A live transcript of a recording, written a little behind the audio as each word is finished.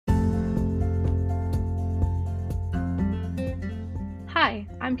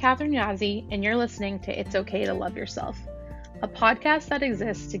I'm Catherine Yazzie, and you're listening to It's Okay to Love Yourself, a podcast that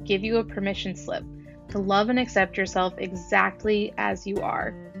exists to give you a permission slip to love and accept yourself exactly as you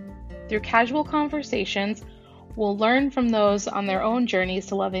are. Through casual conversations, we'll learn from those on their own journeys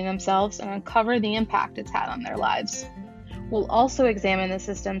to loving themselves and uncover the impact it's had on their lives. We'll also examine the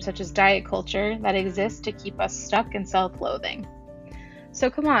systems such as diet culture that exist to keep us stuck in self-loathing. So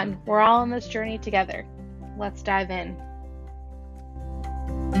come on, we're all on this journey together. Let's dive in.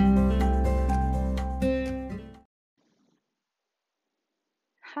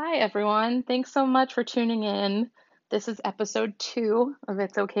 Hi, everyone. Thanks so much for tuning in. This is episode 2 of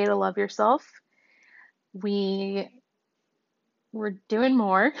It's Okay to Love Yourself. We're doing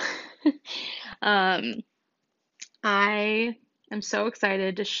more. I am so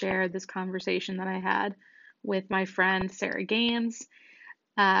excited to share this conversation that I had with my friend Sarah Gaines.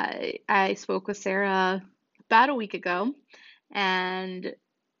 I spoke with Sarah about a week ago, and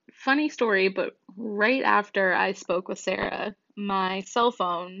funny story, but right after I spoke with Sarah, my cell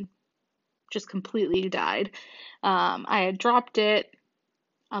phone just completely died. I had dropped it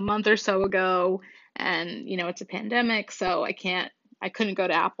a month or so ago, and it's a pandemic, so I couldn't go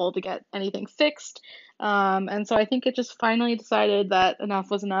to Apple to get anything fixed. And so I think it just finally decided that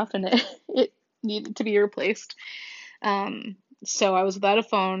enough was enough and it needed to be replaced. So I was without a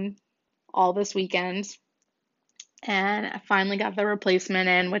phone all this weekend, and I finally got the replacement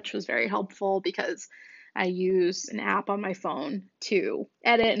in, which was very helpful because I use an app on my phone to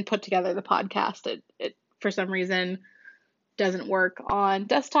edit and put together the podcast. It for some reason doesn't work on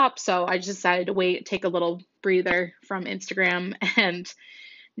desktop, so I just decided to wait, take a little breather from Instagram, and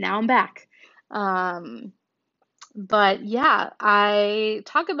now I'm back. But yeah, I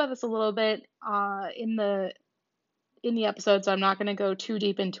talk about this a little bit in the episode, so I'm not going to go too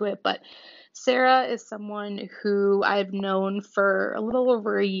deep into it, but Sarah is someone who I've known for a little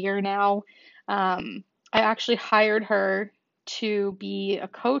over a year now. I actually hired her to be a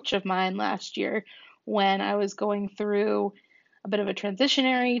coach of mine last year when I was going through a bit of a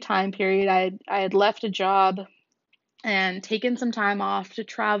transitionary time period. I had left a job and taken some time off to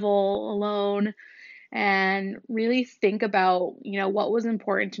travel alone and really think about, what was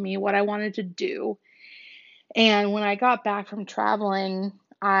important to me, what I wanted to do. And when I got back from traveling,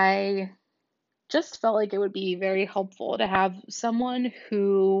 I just felt like it would be very helpful to have someone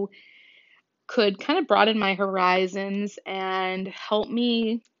who could kind of broaden my horizons and help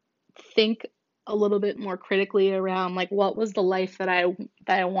me think a little bit more critically around like what was the life that I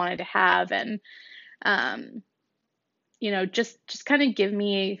wanted to have, and just kind of give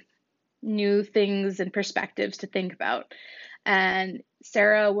me new things and perspectives to think about. And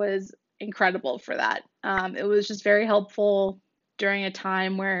Sarah was incredible for that. It was just very helpful during a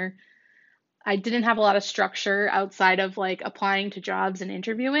time where I didn't have a lot of structure outside of like applying to jobs and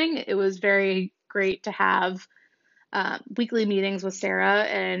interviewing. It was very great to have weekly meetings with Sarah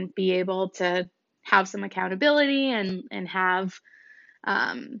and be able to have some accountability and have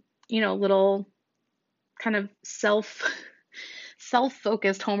little kind of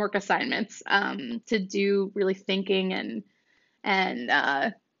self-focused homework assignments to do, really thinking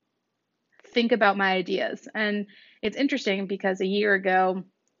and think about my ideas. And it's interesting because a year ago,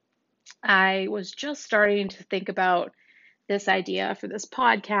 I was just starting to think about this idea for this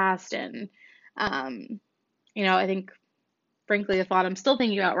podcast. And, I think, frankly, the thought I'm still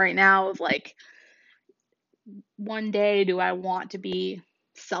thinking about right now of like, one day, do I want to be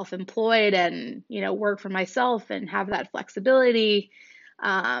self-employed and, work for myself and have that flexibility?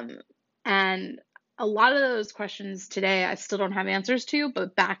 And a lot of those questions today, I still don't have answers to,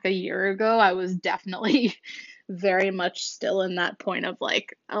 but back a year ago, I was definitely very much still in that point of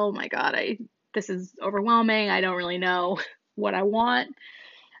like, oh my God, this is overwhelming. I don't really know what I want.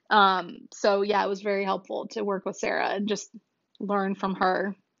 So yeah, it was very helpful to work with Sarah and just learn from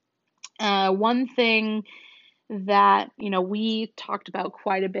her. One thing that, we talked about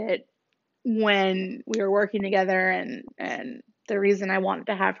quite a bit when we were working together, and the reason I wanted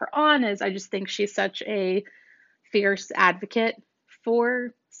to have her on is I just think she's such a fierce advocate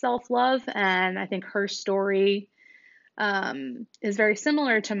for self-love, and I think her story is very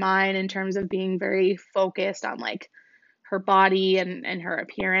similar to mine in terms of being very focused on like her body and her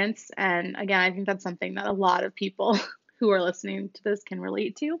appearance. And again, I think that's something that a lot of people who are listening to this can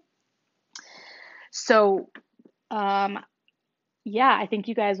relate to. So yeah, I think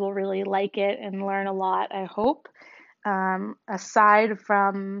you guys will really like it and learn a lot, I hope. Aside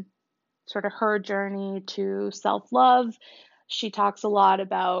from sort of her journey to self-love, she talks a lot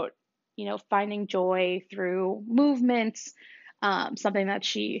about, finding joy through movements, something that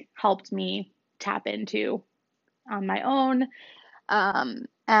she helped me tap into on my own.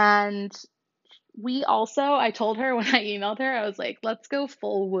 And I told her when I emailed her, I was like, let's go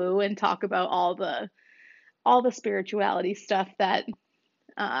full woo and talk about all the spirituality stuff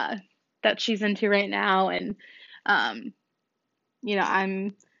uh, that she's into right now. And, um,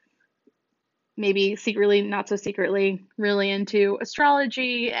 I'm maybe secretly, not so secretly, really into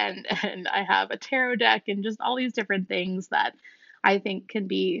astrology and I have a tarot deck and just all these different things that I think can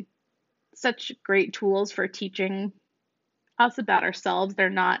be such great tools for teaching us about ourselves. They're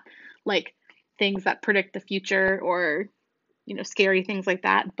not like things that predict the future or, scary things like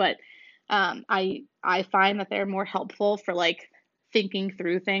that, but I find that they're more helpful for like thinking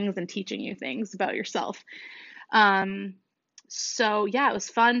through things and teaching you things about yourself. Um, so yeah, it was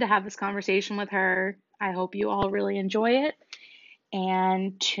fun to have this conversation with her. I hope you all really enjoy it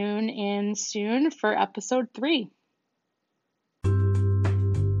and tune in soon for episode 3.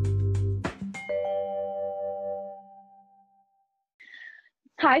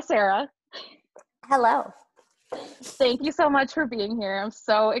 Hi, Sarah. Hello. Thank you so much for being here. I'm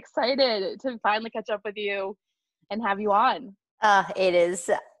so excited to finally catch up with you and have you on. It is,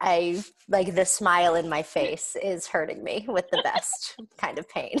 I like the smile in my face is hurting me with the best kind of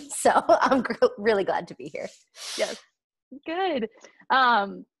pain. So I'm really glad to be here. Yes, good.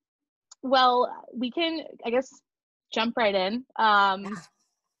 Well, we can, I guess, jump right in. I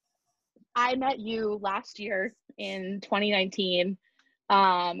met you last year in 2019,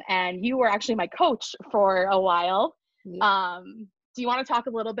 and you were actually my coach for a while. Do you want to talk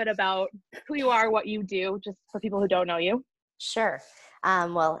a little bit about who you are, what you do, just for people who don't know you? Sure.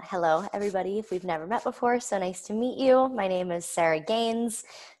 Well, hello, everybody. If we've never met before, so nice to meet you. My name is Sarah Gaines,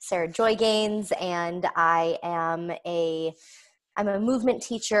 Sarah Joy Gaines, and I'm a movement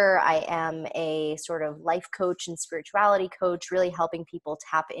teacher. I am a sort of life coach and spirituality coach, really helping people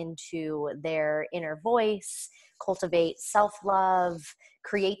tap into their inner voice, cultivate self-love,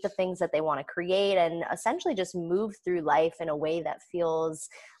 create the things that they want to create, and essentially just move through life in a way that feels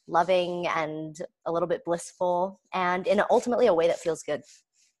loving and a little bit blissful, and ultimately a way that feels good.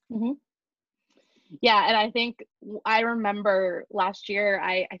 Mm-hmm. Yeah, and I remember last year,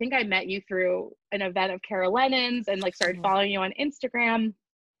 I think I met you through an event of Cara Lennon's and like started following you on Instagram.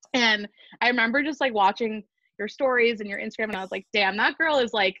 And I remember just like watching your stories and your Instagram, and I was like, damn, that girl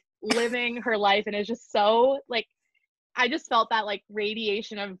is like living her life and is just so like, I just felt that like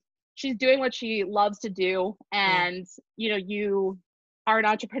radiation of she's doing what she loves to do. And, you are an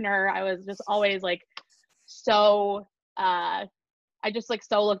entrepreneur. I was just always like so, I just like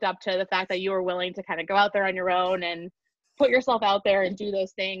so looked up to the fact that you were willing to kind of go out there on your own and put yourself out there and do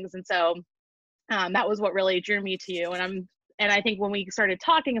those things. And so that was what really drew me to you. And I think when we started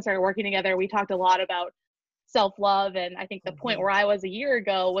talking and started working together, we talked a lot about self-love. And I think the point where I was a year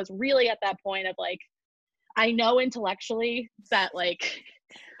ago was really at that point of like, I know intellectually that like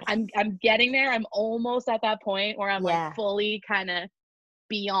I'm getting there. I'm almost at that point where I'm like fully kind of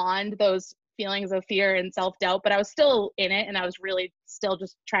beyond those feelings of fear and self-doubt, but I was still in it and I was really still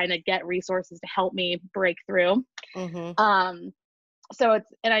just trying to get resources to help me break through. So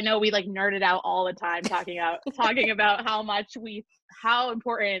and I know we like nerded out all the time talking about how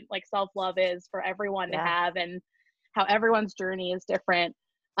important like self-love is for everyone to have and how everyone's journey is different.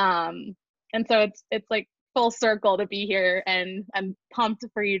 And so it's like full circle to be here, and I'm pumped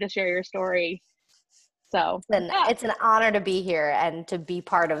for you to share your story. So it's an honor to be here and to be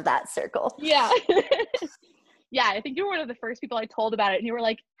part of that circle. Yeah. Yeah, I think you were one of the first people I told about it, and you were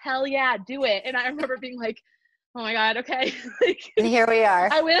like, hell yeah, do it. And I remember being like, oh my God, okay. And here we are.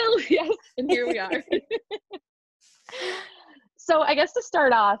 I will, yes, and here we are. So I guess to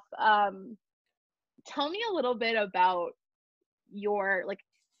start off, tell me a little bit about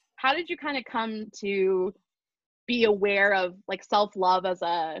how did you kind of come to be aware of like self-love as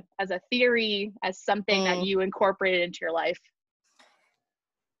a theory, as something that you incorporated into your life?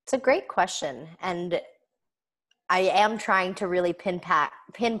 It's a great question. And I am trying to really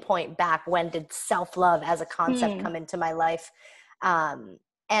pinpoint back, when did self-love as a concept come into my life? And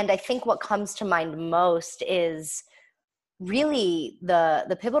I think what comes to mind most is really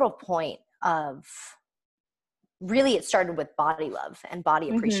the pivotal point of really it started with body love and body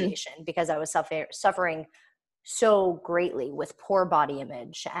appreciation, because I was suffering so greatly with poor body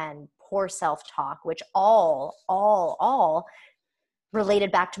image and poor self-talk, which all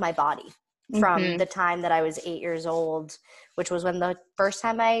related back to my body from the time that I was 8 years old, which was when the first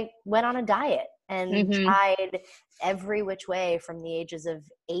time I went on a diet and tried every which way from the ages of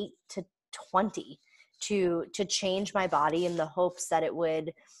 8 to 20 to change my body in the hopes that it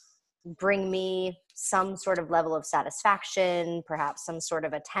would bring me some sort of level of satisfaction, perhaps some sort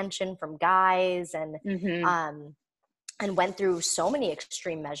of attention from guys. And and went through so many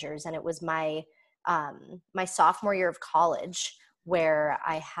extreme measures. And it was my sophomore year of college where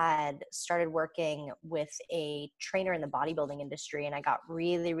I had started working with a trainer in the bodybuilding industry, and I got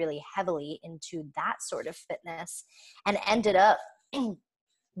really, really heavily into that sort of fitness and ended up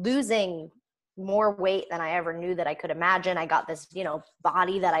losing more weight than I ever knew that I could imagine. I got this,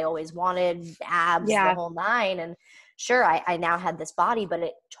 body that I always wanted, abs, the Yeah. whole nine. And sure, I now had this body, but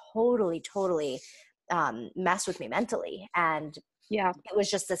it totally messed with me mentally. And Yeah. it was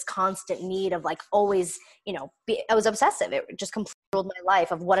just this constant need of like always, I was obsessive. It just completely ruled my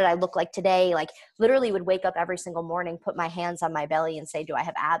life of what did I look like today? Like literally would wake up every single morning, put my hands on my belly and say, do I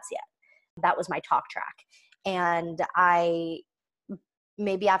have abs yet? That was my talk track. And I,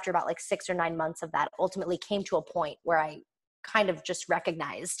 maybe after about like 6 or 9 months of that, ultimately came to a point where I kind of just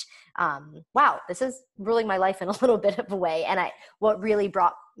recognized, wow, this is ruling my life in a little bit of a way. And what really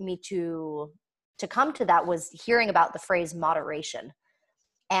brought me to come to that was hearing about the phrase moderation.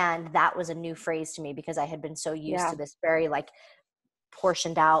 And that was a new phrase to me because I had been so used Yeah. to this very like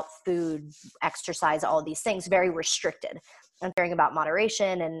portioned out food, exercise, all these things, very restricted. And hearing about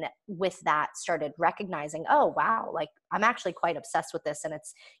moderation, and with that started recognizing, oh wow, like I'm actually quite obsessed with this, and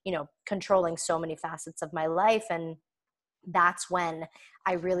it's, controlling so many facets of my life. And that's when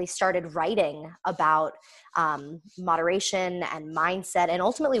I really started writing about moderation and mindset, and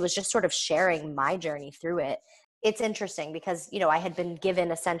ultimately was just sort of sharing my journey through it. It's interesting because, I had been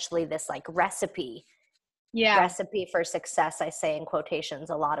given essentially this like Yeah. recipe for success, I say in quotations,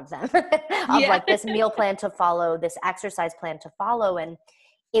 a lot of them, of Yeah. like this meal plan to follow, this exercise plan to follow. And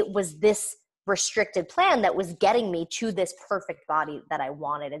it was this restricted plan that was getting me to this perfect body that I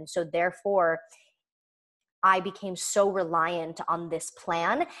wanted. And so therefore, I became so reliant on this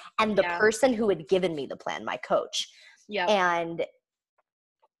plan and the Yeah. person who had given me the plan, my coach. Yep. And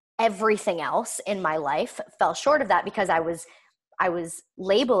everything else in my life fell short of that because I was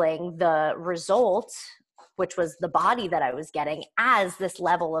labeling the result, which was the body that I was getting, as this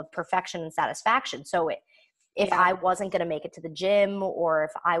level of perfection and satisfaction. So if Yeah. I wasn't going to make it to the gym, or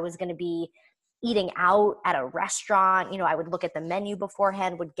if I was going to be eating out at a restaurant, I would look at the menu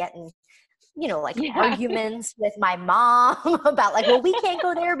beforehand, would get in, like Yeah. arguments with my mom about like, well, we can't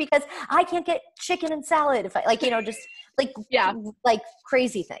go there because I can't get chicken and salad if I like, just like, Yeah. like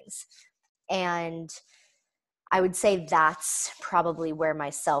crazy things. And I would say that's probably where my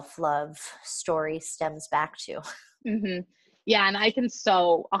self-love story stems back to. Hmm. Yeah. And I can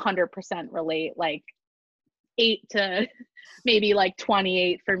so 100% relate, like 8 to maybe like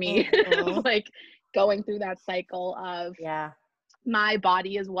 28 for me, Mm-hmm. like going through that cycle of Yeah. my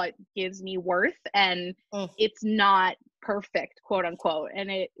body is what gives me worth, and Mm. it's not perfect, quote unquote. And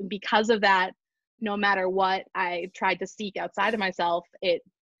it, because of that, no matter what I tried to seek outside of myself,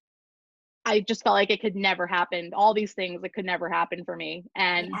 I just felt like it could never happen. All these things, it could never happen for me.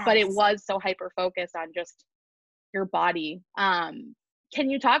 But it Yes. was so hyper focused on just your body. Can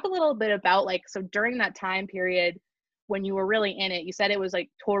you talk a little bit about, like, so during that time period when you were really in it, you said it was like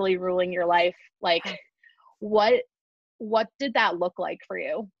totally ruling your life. Like, what what did that look like for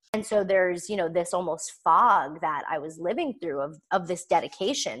you? And so there's, this almost fog that I was living through of this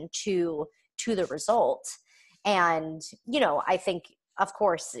dedication to the result. And, I think of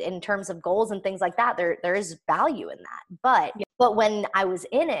course in terms of goals and things like that, there is value in that. Yeah. But when I was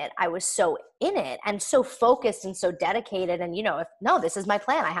in it, I was so in it and so focused and so dedicated. And, if no, this is my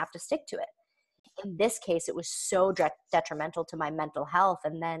plan, I have to stick to it. In this case, it was so detrimental to my mental health.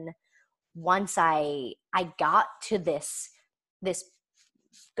 And then once I got to this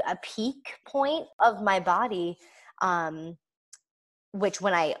a peak point of my body, um, which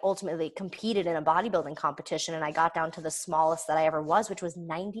when I ultimately competed in a bodybuilding competition and I got down to the smallest that I ever was, which was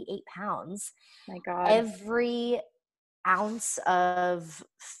 98 pounds, My God. every ounce of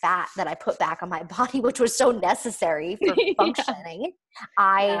fat that I put back on my body, which was so necessary for Yeah. functioning,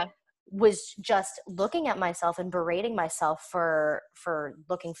 I Yeah. was just looking at myself and berating myself for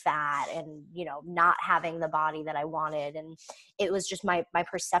looking fat and, not having the body that I wanted. And it was just my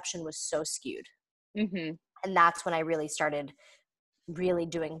perception was so skewed. Hmm. And that's when I really started really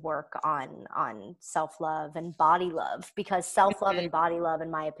doing work on self-love and body love, because self-love Hmm. and body love,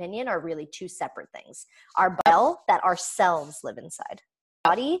 in my opinion, are really two separate things. Our bell that our cells live inside.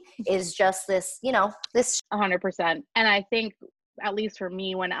 Body is just this, this. 100%. And I think, at least for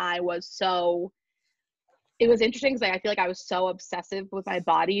me, when I was so, it was interesting because I feel like I was so obsessive with my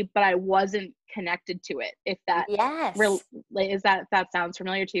body, but I wasn't connected to it. If that real Yes. is that, if that sounds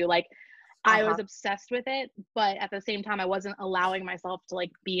familiar to you, like I was Uh-huh. obsessed with it, but at the same time, I wasn't allowing myself to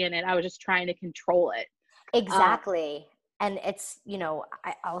like be in it. I was just trying to control it. Um, Exactly. And it's,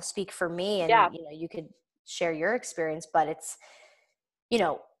 I'll speak for me, and, yeah, you could share your experience, but it's, you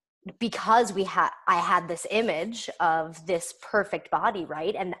know, because I had this image of this perfect body,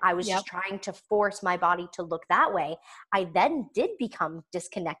 right? And I was Yep. just trying to force my body to look that way. I then did become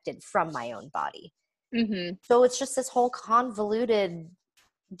disconnected from my own body. Hmm. So it's just this whole convoluted,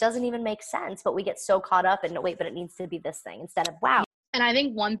 doesn't even make sense, but we get so caught up in, wait, but it needs to be this thing instead of, wow. And I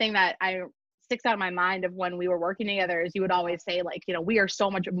think one thing that I sticks out in my mind of when we were working together is you would always say, like, we are so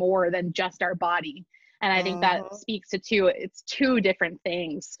much more than just our body. And I think that Mm-hmm. speaks to it's two different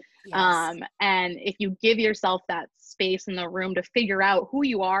things. Yes. And if you give yourself that space in the room to figure out who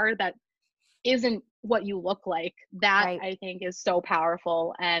you are, that isn't what you look like, that Right. I think is so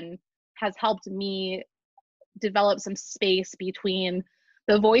powerful and has helped me develop some space between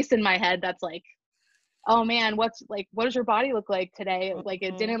the voice in my head that's like, oh man, what does your body look like today? Like,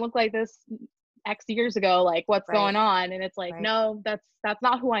 it Mm-hmm. didn't look like this X years ago. Like, what's Right. going on? And it's like, Right. no, that's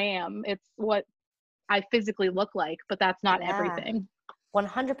not who I am. It's what I physically look like, but that's not Yeah. everything.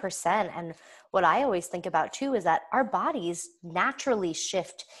 100%. And what I always think about too is that our bodies naturally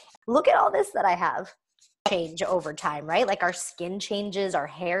shift. Look at all this that I have change over time, right? Like our skin changes, our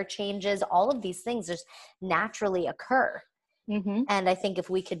hair changes, all of these things just naturally occur. Hmm. And I think if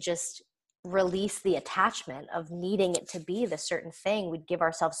we could just release the attachment of needing it to be the certain thing, we'd give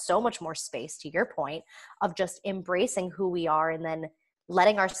ourselves so much more space, to your point, of just embracing who we are and then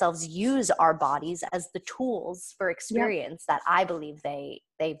letting ourselves use our bodies as the tools for Yep. experience that I believe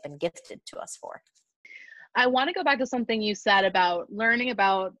they've been gifted to us for. I want to go back to something you said about learning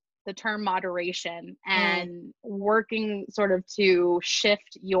about the term moderation Mm, and working sort of to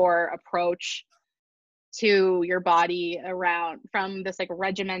shift your approach to your body around from this like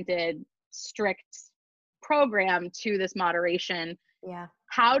regimented, strict program to this moderation. yeah,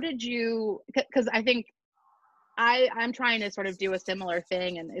 How did you, because I think I'm trying to sort of do a similar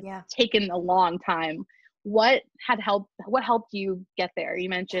thing and it's yeah. taken a long time. What helped you get there? You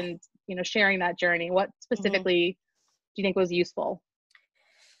mentioned, sharing that journey. What Hmm. specifically do you think was useful?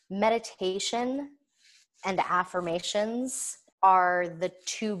 Meditation and affirmations are the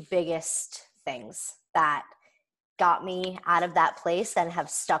two biggest things that got me out of that place and have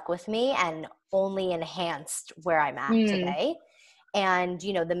stuck with me and only enhanced where I'm at Mm, today. And,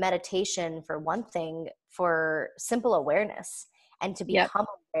 the meditation, for one thing, for simple awareness and to yep. become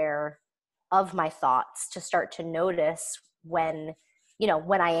aware of my thoughts, to start to notice when,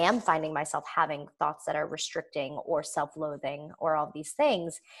 when I am finding myself having thoughts that are restricting or self-loathing or all these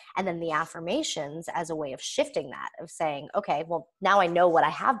things. And then the affirmations as a way of shifting that, of saying, okay, well, now I know what I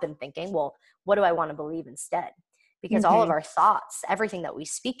have been thinking. Well, what do I want to believe instead? Because all of Hmm. our thoughts, everything that we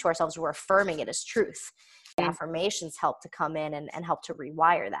speak to ourselves, we're affirming it as truth. The affirmations help to come in and help to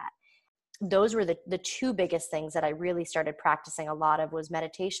rewire that. Those were the two biggest things that I really started practicing a lot of, was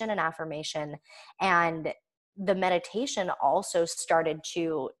meditation and affirmation. And the meditation also started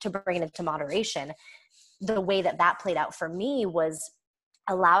to bring it into moderation. The way that played out for me was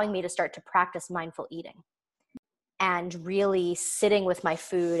allowing me to start to practice mindful eating and really sitting with my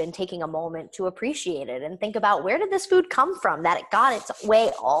food and taking a moment to appreciate it and think about, where did this food come from that it got its way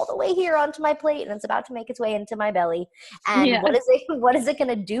all the way here onto my plate and it's about to make its way into my belly, and Yeah. what is it going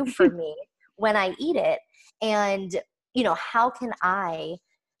to do for me when I eat it, and how can I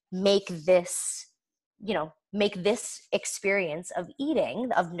make this make this experience of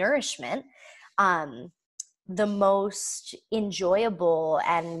eating, of nourishment, um the most enjoyable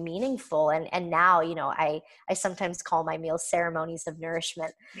and meaningful. And now, I sometimes call my meals ceremonies of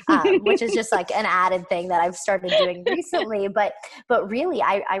nourishment, which is just like an added thing that I've started doing recently. But really,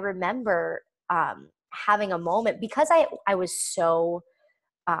 I remember having a moment, because I was so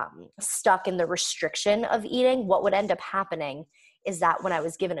stuck in the restriction of eating. What would end up happening is that when I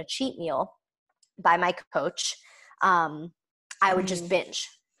was given a cheat meal by my coach, I would just Mm, binge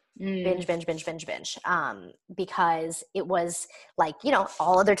mm, binge, binge, binge, binge, binge. Because it was like,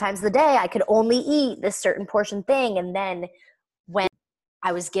 all other times of the day, I could only eat this certain portion thing. And then when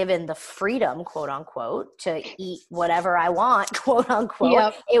I was given the freedom, quote unquote, to eat whatever I want, quote unquote,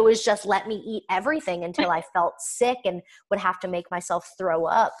 yep. it was just, let me eat everything until I felt sick and would have to make myself throw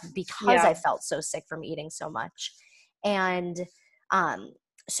up because Yeah. I felt so sick from eating so much. And um,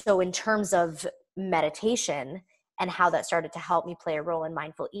 so, in terms of meditation and how that started to help me play a role in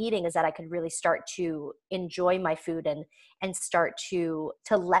mindful eating, is that I could really start to enjoy my food and start to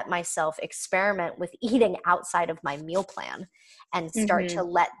let myself experiment with eating outside of my meal plan and start Hmm. to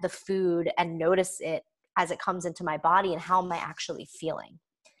let the food and notice it as it comes into my body and how am I actually feeling.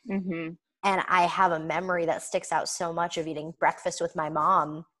 Hmm. And I have a memory that sticks out so much of eating breakfast with my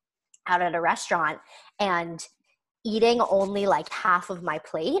mom out at a restaurant. And eating only like half of my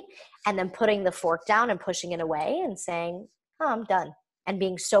plate and then putting the fork down and pushing it away and saying, oh, I'm done. And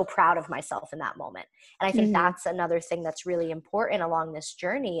being so proud of myself in that moment. And I think Hmm. that's another thing that's really important along this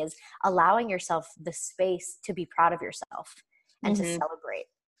journey is allowing yourself the space to be proud of yourself and to Hmm. celebrate,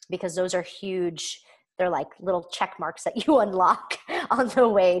 because those are huge. They're like little check marks that you unlock on the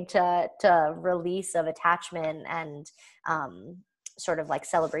way to release of attachment and um, sort of like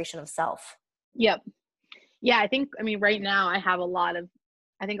celebration of self. Yep. Yeah, I mean, right now I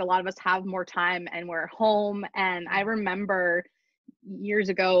think a lot of us have more time and we're home. And I remember years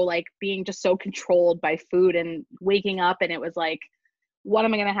ago, like being just so controlled by food and waking up and it was like, what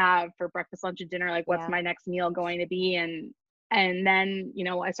am I going to have for breakfast, lunch, and dinner? Like, what's Yeah. my next meal going to be? And then,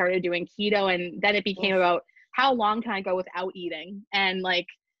 I started doing keto and then it became about how long can I go without eating? And like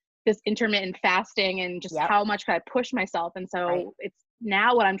this intermittent fasting and just Yep. how much can I push myself? And Right. so it's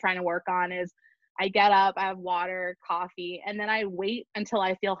now what I'm trying to work on is I get up, I have water, coffee, and then I wait until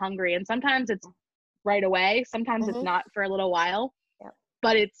I feel hungry. And sometimes it's right away, sometimes it's Mm-hmm. not for a little while, Yep.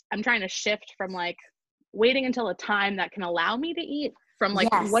 but I'm trying to shift from like waiting until a time that can allow me to eat from like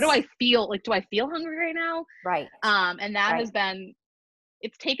what do Yes. I feel like, do I feel hungry right now? Right. And that Right. has been,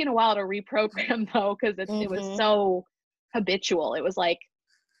 it's taken a while to reprogram though, because it was Mm-hmm. so habitual. It was like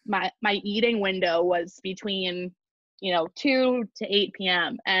my eating window was between 2 to 8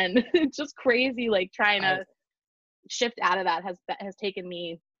 p.m. and it's just crazy, like trying Right. to shift out of that has taken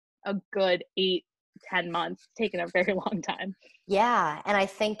me a good 8-10 months. It's taken a very long time. Yeah. And I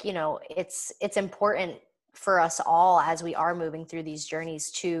think, it's important for us all as we are moving through these journeys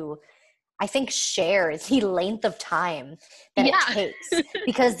to, I think, share the length of time that it Yeah. takes,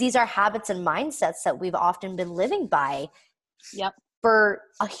 because these are habits and mindsets that we've often been living by Yep. for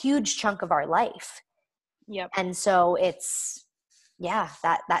a huge chunk of our life. Yep. And so it's, yeah,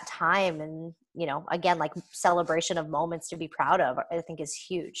 that time and, again, like celebration of moments to be proud of, I think is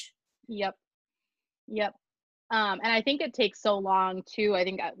huge. Yep. Yep. And I think it takes so long too. I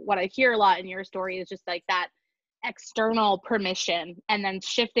think what I hear a lot in your story is just like that external permission and then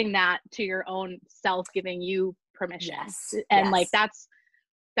shifting that to your own self giving you permission. Yes. And like Yes.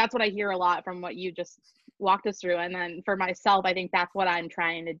 that's what I hear a lot from what you just walked us through. And then for myself, I think that's what I'm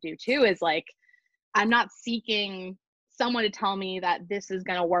trying to do too, is like I'm not seeking someone to tell me that this is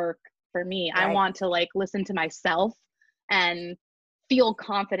going to work for me. I Right. want to like listen to myself and feel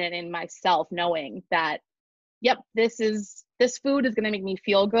confident in myself knowing that yep, this food is going to make me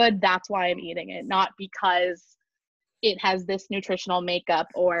feel good. That's why I'm eating it, not because it has this nutritional makeup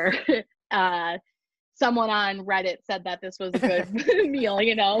or uh, someone on Reddit said that this was a good meal.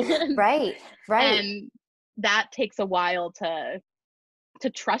 Right. Right. And that takes a while to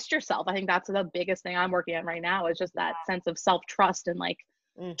trust yourself. I think that's the biggest thing I'm working on right now is just that sense of self trust and like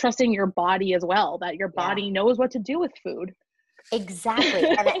Mm, trusting your body as well, that your yeah. body knows what to do with food. Exactly.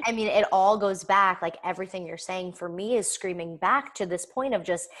 And I mean, it all goes back, like everything you're saying for me is screaming back to this point of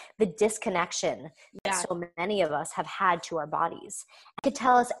just the disconnection that Yeah. so many of us have had to our bodies. It could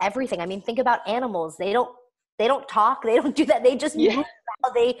tell us everything. I mean, think about animals. They don't talk, they don't do that. They just Yeah. move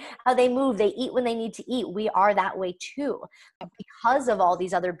how they move. They eat when they need to eat. We are that way too. Because of all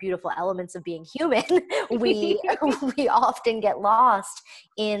these other beautiful elements of being human, we we often get lost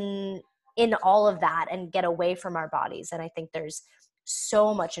in all of that and get away from our bodies. And I think there's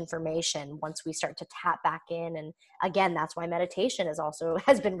so much information once we start to tap back in. And again, that's why meditation is also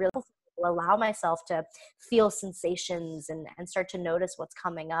has been really helpful to allow myself to feel sensations and start to notice what's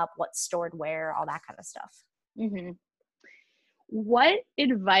coming up, what's stored where, all that kind of stuff. Hmm. What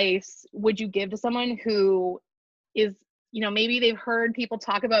advice would you give to someone who is, maybe they've heard people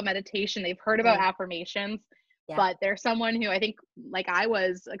talk about meditation, they've heard about Mm, affirmations, yeah. but they're someone who I think, like I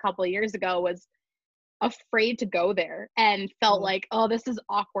was a couple of years ago, was afraid to go there and felt Mm. like, oh, this is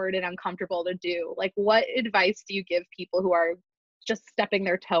awkward and uncomfortable to do. Like, what advice do you give people who are just stepping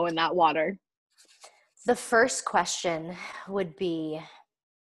their toe in that water? The first question would be,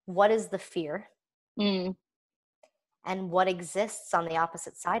 what is the fear Mm, and what exists on the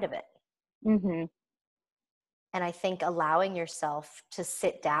opposite side of it? mm-hmm. And I think allowing yourself to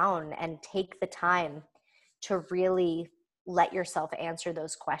sit down and take the time to really let yourself answer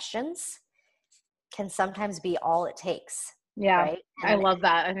those questions can sometimes be all it takes, Yeah, right? I And love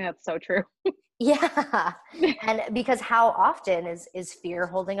that. I think that's so true. yeah, and because how often is fear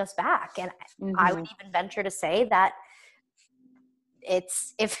holding us back? And I would Hmm. even venture to say that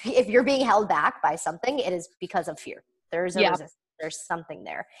it's if you're being held back by something, it is because of fear. There's a Yeah. resistance. There's something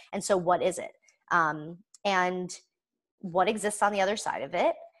there. And so, what is it? And what exists on the other side of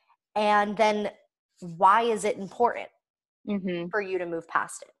it? And then, why is it important Hmm. for you to move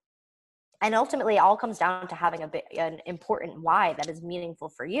past it? And ultimately, it all comes down to having an important why that is meaningful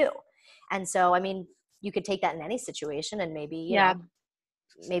for you. And so, I mean, you could take that in any situation, and maybe, Yeah.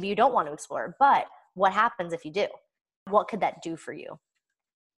 maybe you don't want to explore, but what happens if you do? What could that do for you?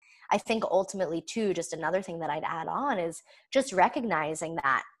 I think ultimately too, just another thing that I'd add on is just recognizing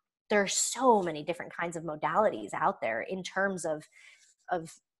that there's so many different kinds of modalities out there in terms of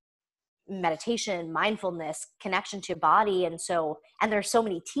meditation, mindfulness, connection to body. And there's so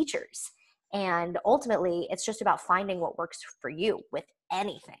many teachers. And ultimately, it's just about finding what works for you with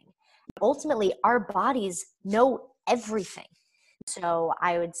anything. Ultimately, our bodies know everything. So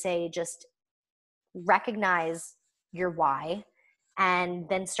I would say just recognize your why, and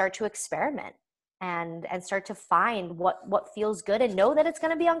then start to experiment and start to find what feels good, and know that it's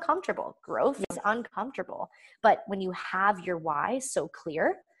going to be uncomfortable. Growth is uncomfortable, but when you have your why so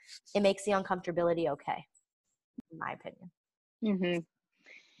clear, it makes the uncomfortability okay, in my opinion. Hmm.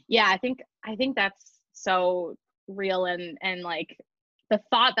 Yeah, I think that's so real, and like the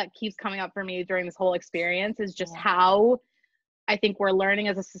thought that keeps coming up for me during this whole experience is just Yeah. how I think we're learning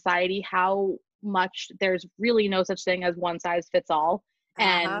as a society how much there's really no such thing as one size fits all.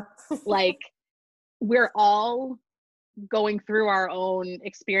 And Uh-huh. like we're all going through our own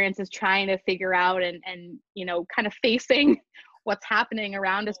experiences trying to figure out and kind of facing what's happening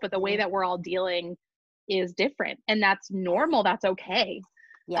around us, but the way Mhm. that we're all dealing is different, and that's normal, that's okay.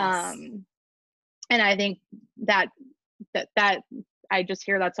 Yes. um and I think that that I just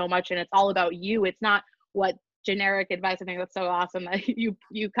hear that so much, and it's all about you. It's not what generic advice. I think that's so awesome that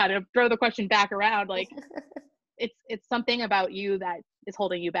you kind of throw the question back around. Like it's something about you that is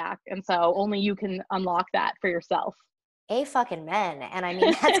holding you back, and so only you can unlock that for yourself. A fucking men. And I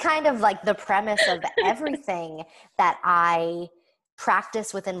mean, that's kind of like the premise of everything that I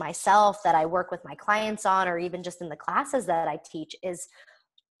practice within myself, that I work with my clients on, or even just in the classes that I teach, is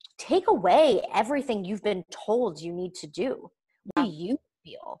take away everything you've been told you need to do. What Yeah. do you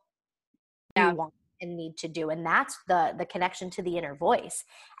feel you Yeah. want and need to do? And that's the connection to the inner voice.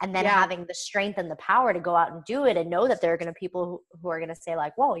 And then Yeah. having the strength and the power to go out and do it, and know that there are going to people who are going to say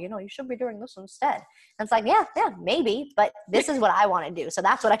like, well, you should be doing this instead. And it's like, yeah, maybe, but this is what I want to do. So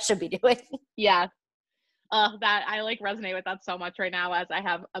that's what I should be doing. Yeah. That I like resonate with that so much right now, as I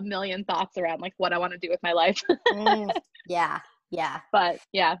have a million thoughts around like what I want to do with my life. Mm, yeah. Yeah. But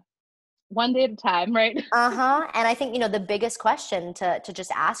yeah, one day at a time, right? Uh-huh. And I think, the biggest question to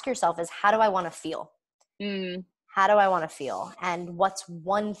just ask yourself is, how do I want to feel? Mm, How do I want to feel? And what's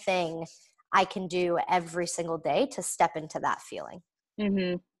one thing I can do every single day to step into that feeling?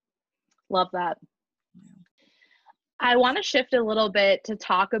 hmm. Love that. I want to shift a little bit to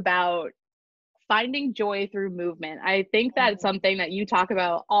talk about finding joy through movement. I think that's Mhm. something that you talk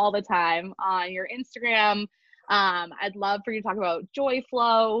about all the time on your Instagram. I'd love for you to talk about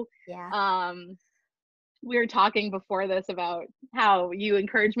Joyflow. Yeah. Um, we were talking before this about how you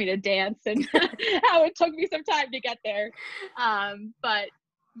encouraged me to dance and how it took me some time to get there. But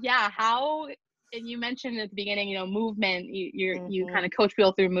yeah, and you mentioned at the beginning, movement, you kind Hmm. of coach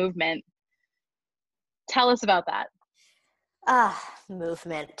people through movement. Tell us about that.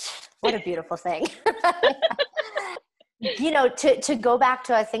 Movement. What a beautiful thing. To go back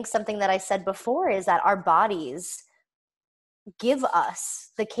to, I think, something that I said before, is that our bodies give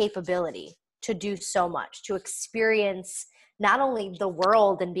us the capability to do so much, to experience not only the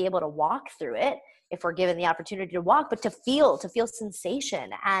world and be able to walk through it if we're given the opportunity to walk, but to feel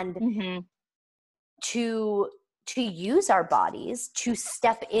sensation, and Hmm. to use our bodies to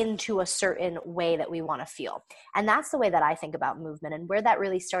step into a certain way that we want to feel. And that's the way that I think about movement. And where that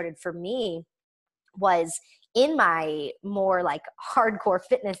really started for me was in my more like hardcore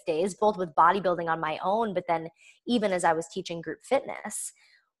fitness days, both with bodybuilding on my own, but then even as I was teaching group fitness.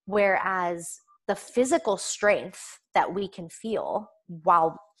 Whereas the physical strength that we can feel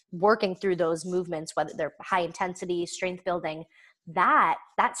while working through those movements, whether they're high intensity strength building, that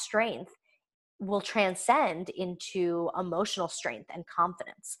strength will transcend into emotional strength and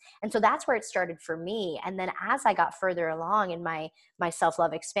confidence. And so that's where it started for me. And then as I got further along in my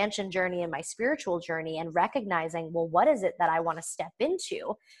self-love expansion journey and my spiritual journey, and recognizing, well, what is it that I want to step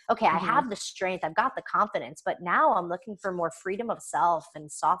into? Okay, I Hmm. have the strength, I've got the confidence, but now I'm looking for more freedom of self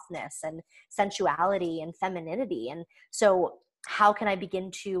and softness and sensuality and femininity. And so how can I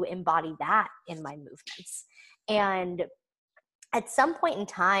begin to embody that in my movements? And at some point in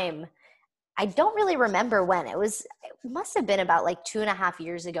time, I don't really remember when it was. It must have been about like 2.5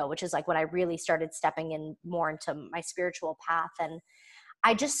 years ago, which is like when I really started stepping in more into my spiritual path. And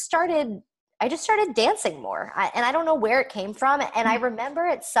I just started, I just started dancing more. And I don't know where it came from. And I remember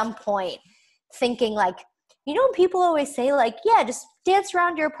at some point thinking like, you know, people always say like, yeah, just dance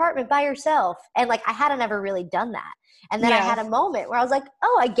around your apartment by yourself. And like, I hadn't ever really done that. And then I Yeah. had a moment where I was like,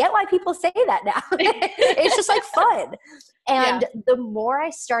 oh, I get why people say that now. It's just like fun. Yeah. And the more I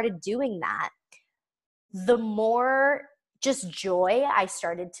started doing that, the more just joy I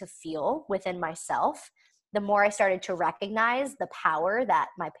started to feel within myself, the more I started to recognize the power that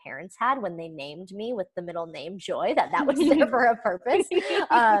my parents had when they named me with the middle name Joy, that was there for a purpose.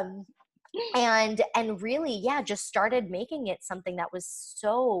 Um, and really, yeah, just started making it something that was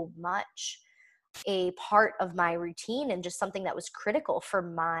so much a part of my routine and just something that was critical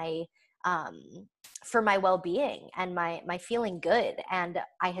um for my well-being and my feeling good. And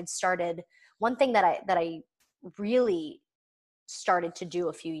I had started, one thing that I really started to do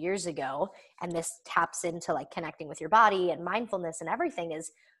a few years ago, and this taps into like connecting with your body and mindfulness and everything,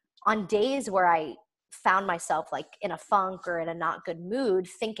 is on days where I found myself like in a funk or in a not good mood,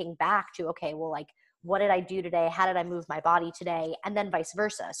 thinking back to, okay, well, like, what did I do today? How did I move my body today? And then vice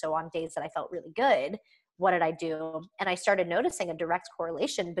versa. So on days that I felt really good, what did I do? And I started noticing a direct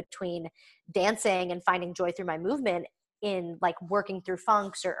correlation between dancing and finding joy through my movement in like working through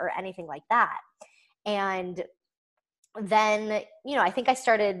funks or anything like that. And then, you know, I think I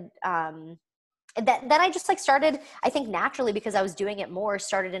started, then I just like started, I think naturally, because I was doing it more,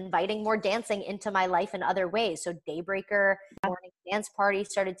 started inviting more dancing into my life in other ways. So Daybreaker morning dance party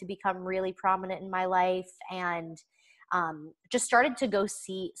started to become really prominent in my life, and just started to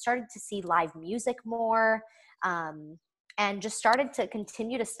see live music more, and just started to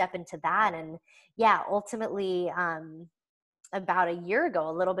continue to step into that. And yeah, ultimately, about a year ago,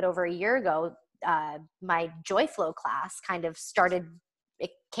 a little bit over a year ago, my Joyflow class kind of started,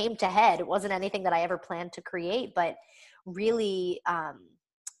 it came to head. It wasn't anything that I ever planned to create, but really,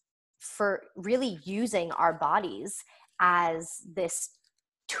 for really using our bodies as this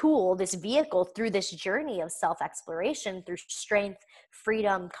tool, this vehicle through this journey of self-exploration, through strength,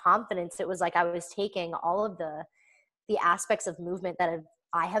 freedom, confidence. It was like I was taking all of the aspects of movement that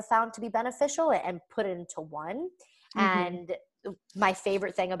I have found to be beneficial and put it into one. Hmm. And my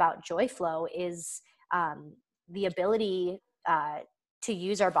favorite thing about Joyflow is the ability to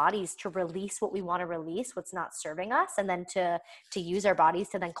use our bodies to release what we want to release, what's not serving us, and then to use our bodies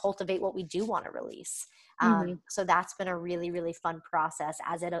to then cultivate what we do want to release. Hmm. So that's been a really, really fun process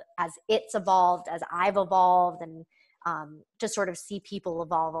as it's evolved, as I've evolved, and just sort of see people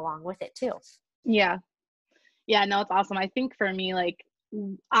evolve along with it too. Yeah. Yeah, no, it's awesome. I think for me, like,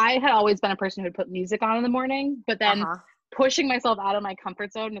 I had always been a person who would put music on in the morning, but then Uh-huh. pushing myself out of my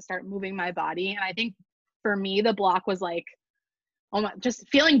comfort zone to start moving my body. And I think for me, the block was like, oh my, just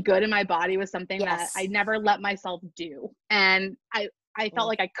feeling good in my body was something that I Yes. never let myself do. And I felt Mm.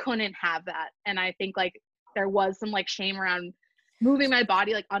 like I couldn't have that. And I think like there was some like shame around moving my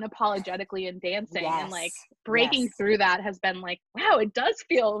body like unapologetically and dancing, and like Yes. breaking Yes. through that has been like, wow, it does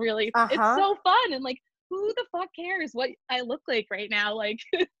feel really, it's Uh-huh. so fun. And like, who the fuck cares what I look like right now? Like,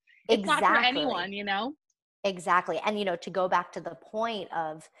 it's not for Exactly. anyone, you know? Exactly. And, you know, to go back to the point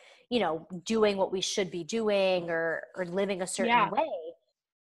of, you know, doing what we should be doing or living a certain Yeah. way,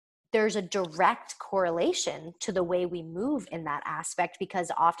 there's a direct correlation to the way we move in that aspect,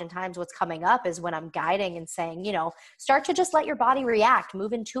 because oftentimes what's coming up is when I'm guiding and saying, you know, start to just let your body react,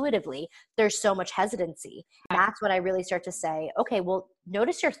 move intuitively, there's so much hesitancy. And that's when I really start to say, okay, well,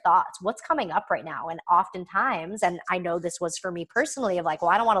 notice your thoughts, what's coming up right now. And oftentimes, and I know this was for me personally, of like,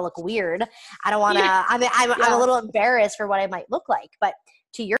 well, I don't want to look weird, I don't want to, Yeah. I'm a Yeah. little embarrassed for what I might look like. But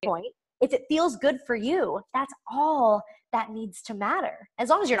to your point, if it feels good for you, that's all that needs to matter, as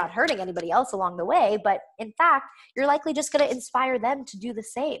long as you're Yeah. not hurting anybody else along the way. But in fact, you're likely just going to inspire them to do the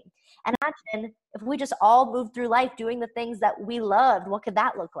same. And imagine if we just all moved through life doing the things that we loved, what could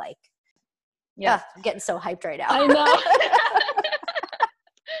that look like? Yeah. Ugh, I'm getting so hyped right now. I know.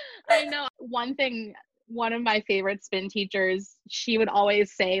 I know. One thing, one of my favorite spin teachers, she would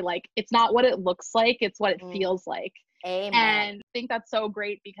always say, like, it's not what it looks like, it's what it Mm, feels like. amen. And I think that's so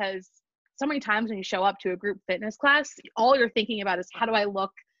great because so many times when you show up to a group fitness class, all you're thinking about is how do I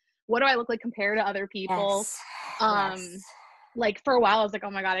look? What do I look like compared to other people? Yes. Um, Yes. like for a while I was like, oh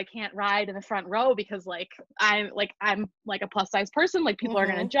my God, I can't ride in the front row because I'm like a plus size person, like people are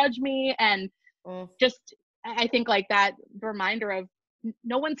gonna Mm-hmm. judge me. And Mm, just I think like that reminder of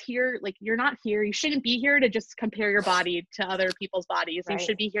no one's here, like you're not here, you shouldn't be here to just compare your body to other people's bodies. You right.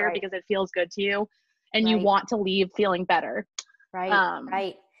 should be here Right. because it feels good to you and you Right. want to leave feeling better. Right. um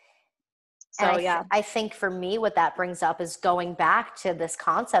Right. And so yeah. I think for me, what that brings up is going back to this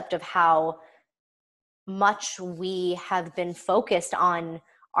concept of how much we have been focused on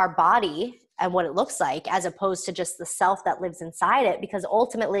our body and what it looks like, as opposed to just the self that lives inside it. Because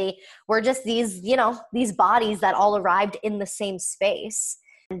ultimately we're just these, you know, these bodies that all arrived in the same space.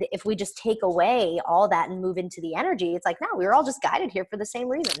 And if we just take away all that and move into the energy, it's like, no, we were all just guided here for the same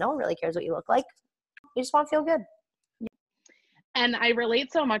reason. No one really cares what you look like. You just want to feel good. And I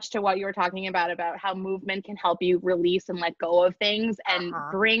relate so much to what you were talking about how movement can help you release and let go of things and Uh-huh.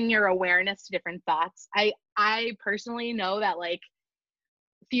 bring your awareness to different thoughts. I personally know that like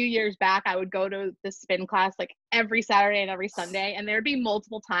a few years back, I would go to the spin class like every Saturday and every Sunday, and there'd be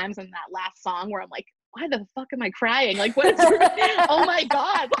multiple times in that last song where I'm like, why the fuck am I crying? Like, what is, oh my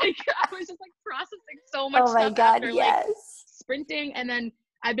God. Like, I was just like processing so much Oh my stuff God, after like yes. sprinting. And then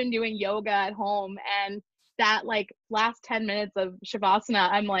I've been doing yoga at home, and that like last 10 minutes of Shavasana,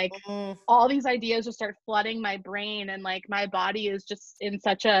 I'm like, Mm, all these ideas just start flooding my brain, and like my body is just in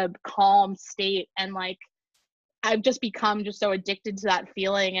such a calm state. And like, I've just become just so addicted to that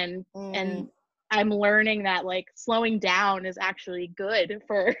feeling, mm, and I'm learning that like slowing down is actually good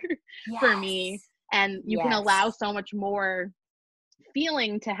for for me, yes. and you can allow Yes. so much more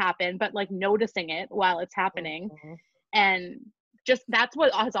feeling to happen, but like noticing it while it's happening. Mhm. And just that's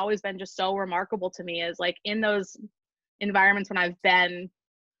what has always been just so remarkable to me, is like in those environments when I've been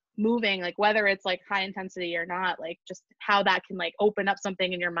moving, like whether it's like high intensity or not, like just how that can like open up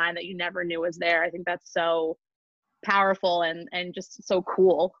something in your mind that you never knew was there. I think that's so powerful and just so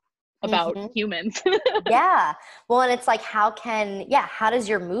cool about Mhm. humans. Yeah. Well, and it's like, how does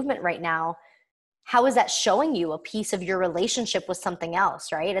your movement right now, how is that showing you a piece of your relationship with something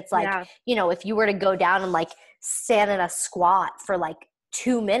else, right? It's like, Yeah. you know, if you were to go down and like stand in a squat for like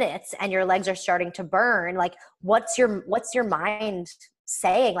 2 minutes and your legs are starting to burn, like what's your mind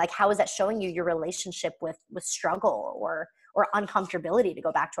saying? Like, how is that showing you your relationship with struggle or uncomfortability, to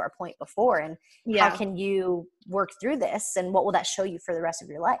go back to our point before? And how Yeah. can you work through this, and what will that show you for the rest of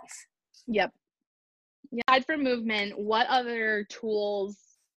your life? Yep. Yeah. Aside from movement, what other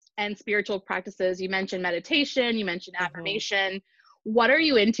tools and spiritual practices? You mentioned meditation, you mentioned Mm-hmm. affirmation. What are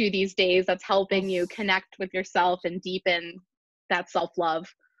you into these days that's helping you connect with yourself and deepen that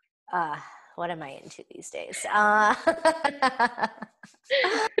self-love? uh, what am I into these days?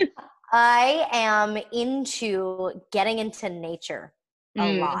 I am into getting into nature a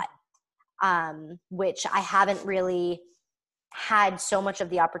Mm, lot, which I haven't really had so much of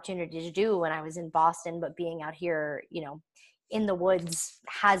the opportunity to do when I was in Boston, but being out here, you know, in the woods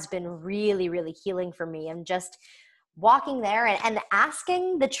has been really, really healing for me. And just walking there and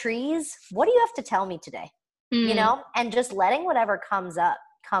asking the trees, what do you have to tell me today? You mm, know, and just letting whatever comes up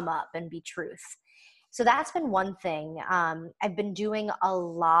come up and be truth. So that's been one thing. I've been doing a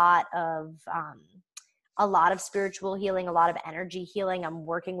lot of spiritual healing, a lot of energy healing. I'm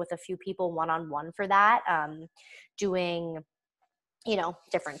working with a few people one-on-one for that, doing, you know,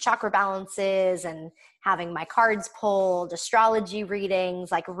 different chakra balances and having my cards pulled, astrology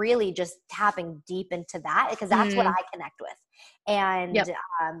readings, like really just tapping deep into that, because that's what mm. I connect with. And, Yep.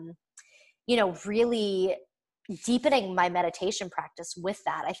 you know, really deepening my meditation practice with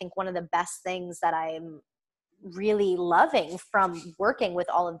that. I think one of the best things that I'm really loving from working with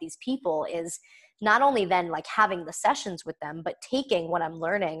all of these people is not only then like having the sessions with them, but taking what I'm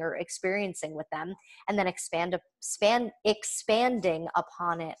learning or experiencing with them and then expanding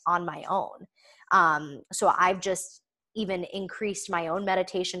upon it on my own. So I've just even increased my own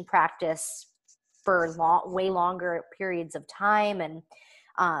meditation practice for way longer periods of time. And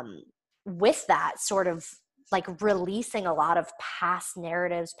um, with that, sort of like releasing a lot of past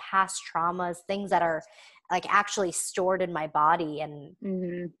narratives, past traumas, things that are like actually stored in my body. And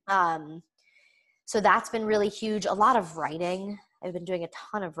Mm, um, so that's been really huge. A lot of writing. I've been doing a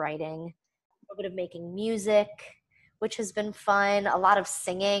ton of writing, a bit of making music, which has been fun. A lot of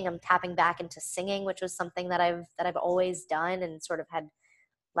singing. I'm tapping back into singing, which was something that I've always done and sort of had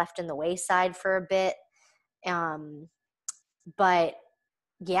left in the wayside for a bit. Um, but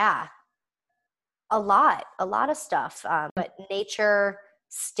yeah, a lot of stuff. But nature,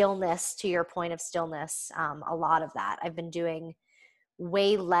 stillness, to your point of stillness, a lot of that. I've been doing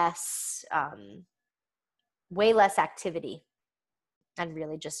way less, way less activity, and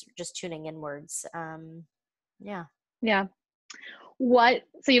really just tuning inwards. Yeah, yeah.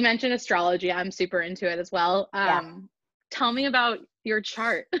 So you mentioned astrology. I'm super into it as well. yeah. Tell me about your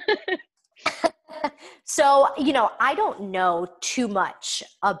chart. So, you know, I don't know too much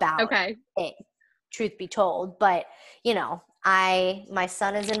about Okay. it, truth be told, but you know, my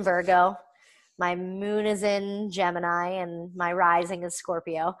sun is in Virgo, my moon is in Gemini, and my rising is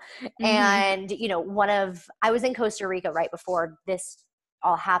Scorpio. Hmm. And, you know, I was in Costa Rica right before this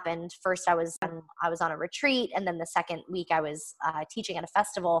all happened. First, I was on a retreat, and then the second week I was teaching at a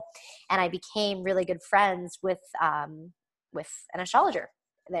festival, and I became really good friends with an astrologer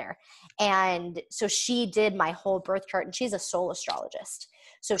there. And so she did my whole birth chart, and she's a soul astrologist.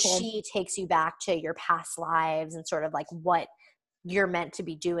 So Cool. she takes you back to your past lives and sort of like what you're meant to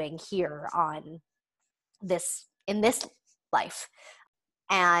be doing here on this in this life.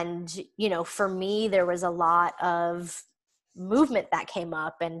 And for me, there was a lot of movement that came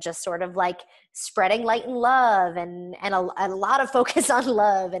up, and just sort of like spreading light and love, and a lot of focus on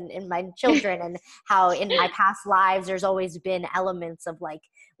love and my children, and how in my past lives there's always been elements of like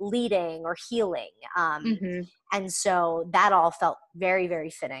leading or healing, Hmm. and so that all felt very, very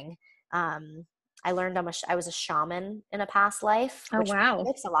fitting. I learned I was a shaman in a past life, Oh, which wow.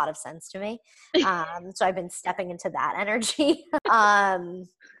 makes a lot of sense to me. So I've been stepping into that energy.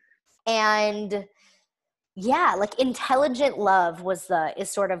 And yeah, like intelligent love is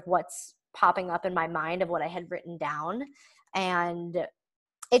sort of what's popping up in my mind of what I had written down. And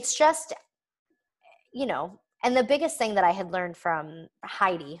it's just, and the biggest thing that I had learned from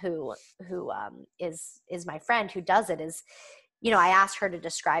Heidi, who is my friend who does it, is, I asked her to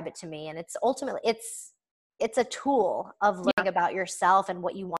describe it to me, and it's ultimately it's a tool of Yeah. learning about yourself and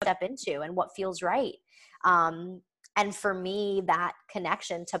what you want to step into and what feels right. And for me, that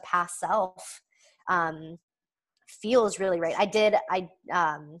connection to past self um, feels really right.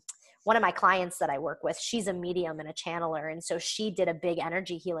 One of my clients that I work with, she's a medium and a channeler, and so she did a big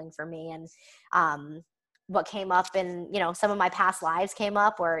energy healing for me. And what came up, and some of my past lives came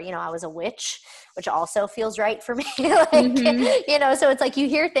up where I was a witch, which also feels right for me. Like, Hmm. so it's like you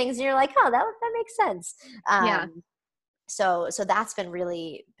hear things and you're like, oh, that makes sense. Yeah. So that's been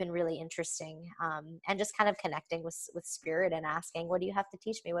really interesting, and just kind of connecting with spirit and asking, what do you have to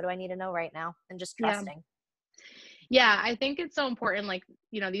teach me? What do I need to know right now? And just Yeah. trusting. Yeah, I think it's so important. Like,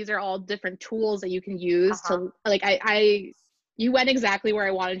 these are all different tools that you can use Uh-huh. to, like, you went exactly where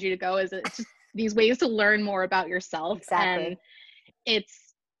I wanted you to go. Is it's just these ways to learn more about yourself, and Exactly.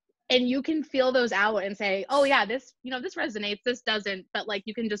 it's, and you can feel those out and say, oh yeah, this resonates, this doesn't, but like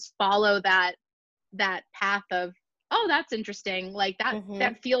you can just follow that path of, oh, that's interesting, like Mm-hmm.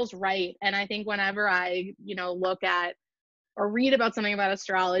 that feels right. And I think whenever I, look at or read about something about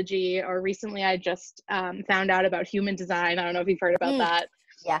astrology, or recently I just found out about human design. I don't know if you've heard about Mm. that,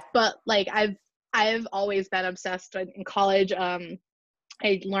 Yeah. but like I've always been obsessed in college.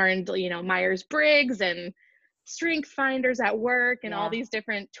 I learned, Myers-Briggs and strength finders at work and all Yeah. these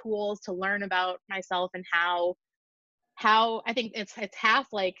different tools to learn about myself, and how I think it's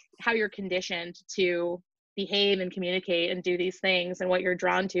half like how you're conditioned to behave and communicate and do these things and what you're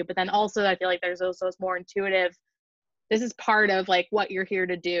drawn to, but then also I feel like there's also this more intuitive, this is part of like what you're here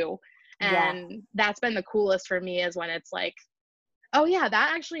to do. Yeah. And that's been the coolest for me, is when it's like, oh yeah,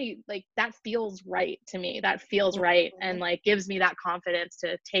 that actually, like, that feels right to me, that feels right, Mhm. and like gives me that confidence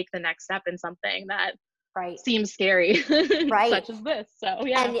to take the next step in something that Right. seems scary, Right. such as this. So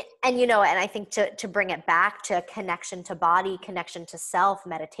yeah. And I think to bring it back to connection to body, connection to self,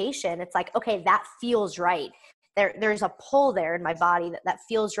 meditation, it's like, okay, that feels right. There's a pull there in my body that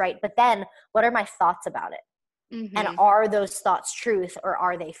feels right. But then what are my thoughts about it? And Hmm. are those thoughts truth, or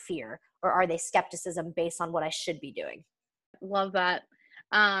are they fear, or are they skepticism based on what I should be doing? Love that.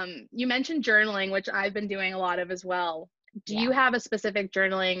 You mentioned journaling, which I've been doing a lot of as well. Do you Yeah. have a specific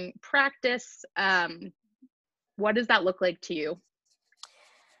journaling practice? What does that look like to you?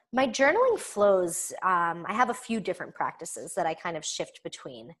 My journaling flows, I have a few different practices that I kind of shift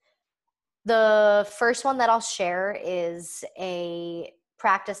between. The first one that I'll share is a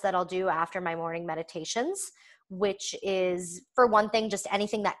practice that I'll do after my morning meditations, which is, for one thing, just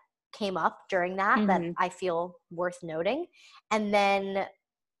anything that came up during that Hmm. I feel worth noting. And then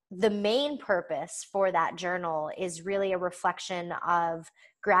the main purpose for that journal is really a reflection of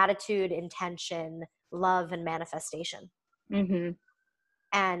gratitude, intention, love, and manifestation. Hmm.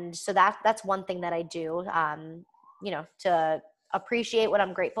 And so that's one thing that I do, to appreciate what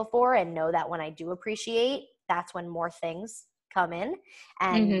I'm grateful for, and know that when I do appreciate, that's when more things come in.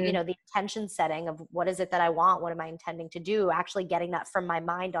 And Hmm. the intention setting of what is it that I want, what am I intending to do, actually getting that from my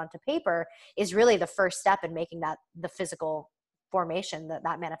mind onto paper is really the first step in making that the physical formation,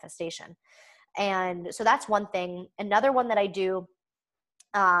 that manifestation. And so that's one thing. Another one that I do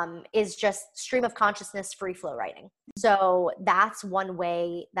is just stream of consciousness free flow writing. So that's one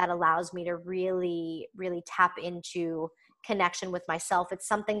way that allows me to really, really tap into connection with myself. It's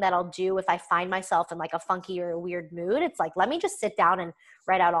something that I'll do if I find myself in like a funky or a weird mood. It's like, let me just sit down and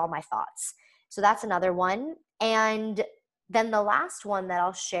write out all my thoughts. So that's another one. And then the last one that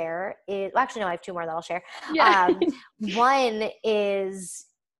I'll share is, well, actually, no, I have two more that I'll share. Yeah. One is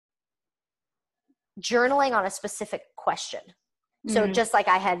journaling on a specific question. So Mm, just like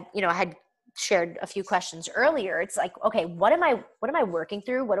I had shared a few questions earlier, it's like, okay, what am I working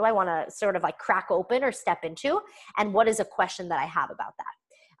through? What do I want to sort of like crack open or step into? And what is a question that I have about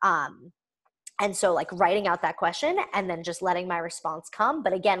that? And so like writing out that question and then just letting my response come.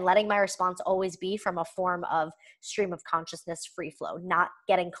 But again, letting my response always be from a form of stream of consciousness free flow, not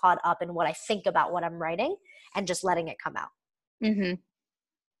getting caught up in what I think about what I'm writing and just letting it come out. mm-hmm.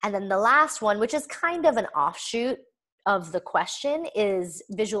 And then the last one, which is kind of an offshoot of the question, is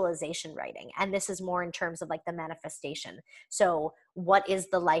visualization writing. And this is more in terms of like the manifestation. So, what is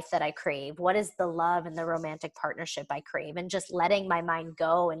the life that I crave? What is the love and the romantic partnership I crave? And just letting my mind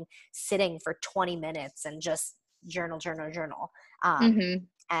go and sitting for 20 minutes and just journal, Mm-hmm.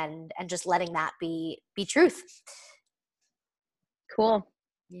 and just letting that be truth. Cool.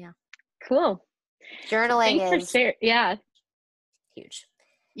 Yeah, Cool. journaling Thanks for is sharing. Yeah. huge.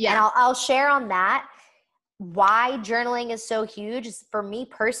 And Yeah. I'll share on that why journaling is so huge. Is for me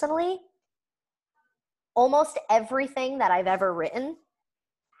personally, almost everything that I've ever written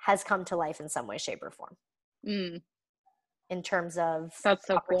has come to life in some way, shape, or form, Mm, in terms of that's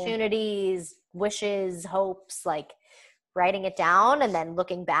so cool. opportunities, wishes, hopes, like writing it down and then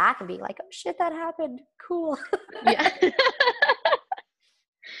looking back and being like, oh shit, that happened. Cool. Yeah.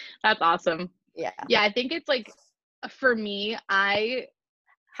 That's awesome. Yeah. Yeah, I think it's like for me, I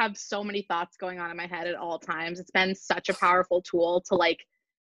have so many thoughts going on in my head at all times. It's been such a powerful tool to like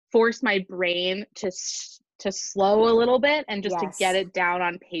force my brain to slow a little bit and just to get Yes. it down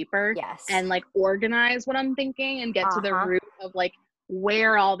on paper Yes. and like organize what I'm thinking and get to the Uh-huh. root of like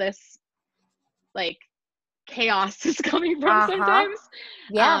where all this like chaos is coming from Uh-huh. sometimes.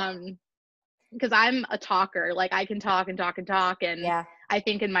 Yeah. Um because I'm a talker. Like I can talk and talk and talk and Yeah. I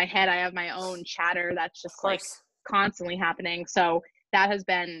think in my head I have my own chatter that's Of just like course. constantly happening. So that has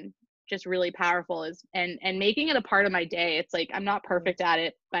been just really powerful is and making it a part of my day. It's like I'm not Mm. perfect at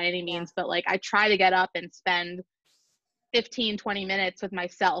it by any Yeah. means, but like I try to get up and spend 15-20 minutes with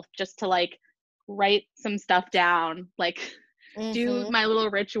myself just to like write some stuff down, like do Mm-hmm. my little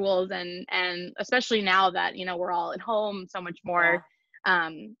rituals and especially now that we're all at home so much more. Yeah.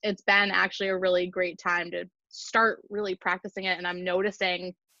 It's been actually a really great time to start really practicing it, and I'm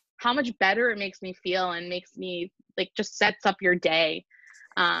noticing how much better it makes me feel and makes me like just sets up your day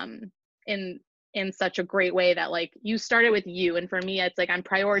um in such a great way that like you started with you, and for me it's like I'm Mm.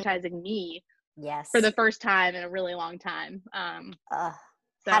 prioritizing me for the Yes. first time in a really long time. Uh, how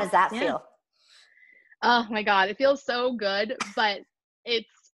So does that yeah. feel? Oh my God, it feels so good, but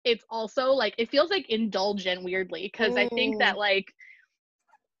it's it's also like it feels like indulgent weirdly because I think Mm. that like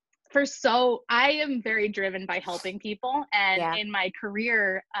I am very driven by helping people, and Yeah. in my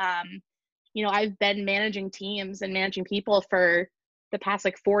career I've been managing teams and managing people for the past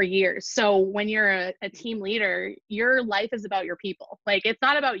like 4 years. So when you're a team leader, your life is about your people. Like it's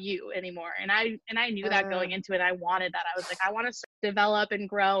not about you anymore. And I knew that going Mm. into it. I wanted that. I was like, I want to develop and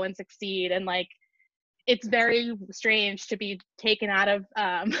grow and succeed. And like it's very strange to be taken out of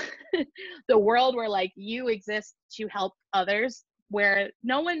the world where like you exist to help others, where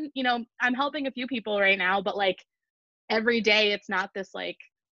no one, I'm helping a few people right now, but like every day it's not this like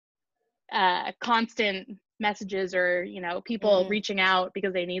constant messages or people Mm. reaching out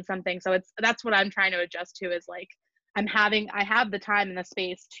because they need something. So that's what I'm trying to adjust to is like I have the time and the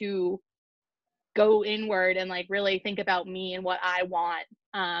space to go inward and like really think about me and what I want.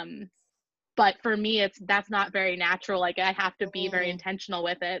 But for me that's not very natural. Like I have to be very Mm. intentional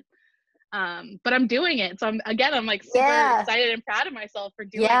with it. But I'm doing it, so I'm like super Yeah. excited and proud of myself for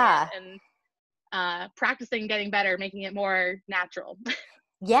doing it Yeah. and practicing getting better, making it more natural.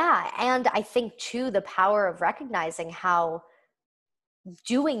 Yeah. And I think too, the power of recognizing how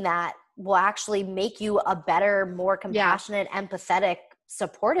doing that will actually make you a better, more Yeah. compassionate, empathetic,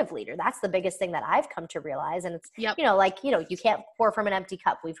 supportive leader. That's the biggest thing that I've come to realize. And it's, Yep. you can't pour from an empty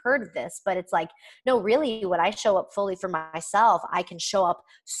cup. We've heard of this, but it's like, no, really, when I show up fully for myself, I can show up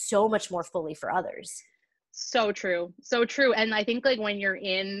so much more fully for others. So true. So true. And I think like when you're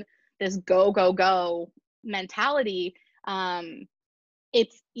in this go, go, go mentality,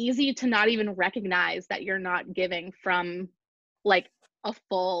 it's easy to not even recognize that you're not giving from like a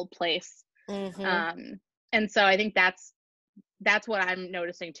full place. Mm-hmm. Um, and so I think that's what I'm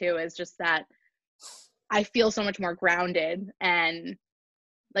noticing too, is just that I feel so much more grounded, and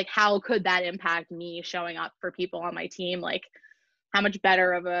like how could that impact me showing up for people on my team? Like how much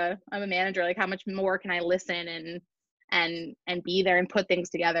better of a manager, like how much more can I listen and be there and put things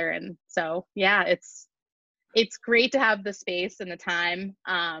together. And so yeah, it's great to have the space and the time.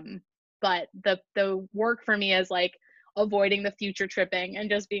 But the work for me is like avoiding the future tripping and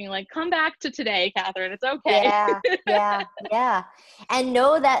just being like, come back to today, Catherine. It's okay. Yeah, yeah, yeah. And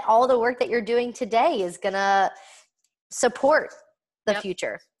know that all the work that you're doing today is going to support the Yep.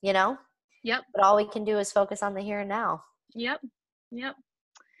 future, you know? Yep. But all we can do is focus on the here and now. Yep. Yep.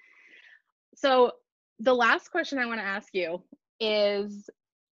 So the last question I want to ask you is,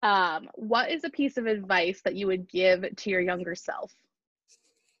 what is a piece of advice that you would give to your younger self?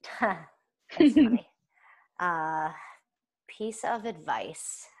 That's funny. Piece of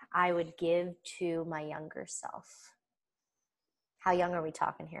advice I would give to my younger self. How young are we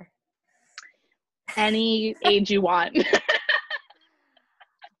talking here? Any age you want.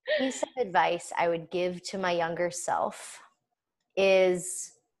 Piece of advice I would give to my younger self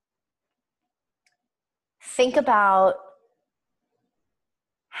is think about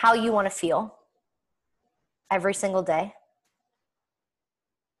how you want to feel every single day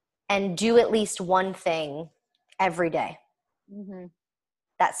and do at least one thing every day Mm-hmm.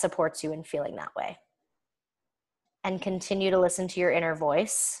 that supports you in feeling that way. And continue to listen to your inner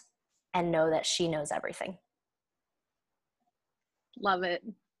voice and know that she knows everything. Love it.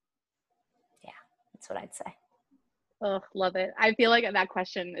 Yeah, that's what I'd say. Oh, love it. I feel like that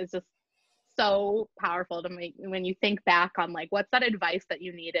question is just so powerful to me when you think back on like, what's that advice that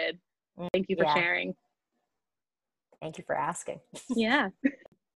you needed? Thank you for Yeah. sharing. Thank you for asking. Yeah.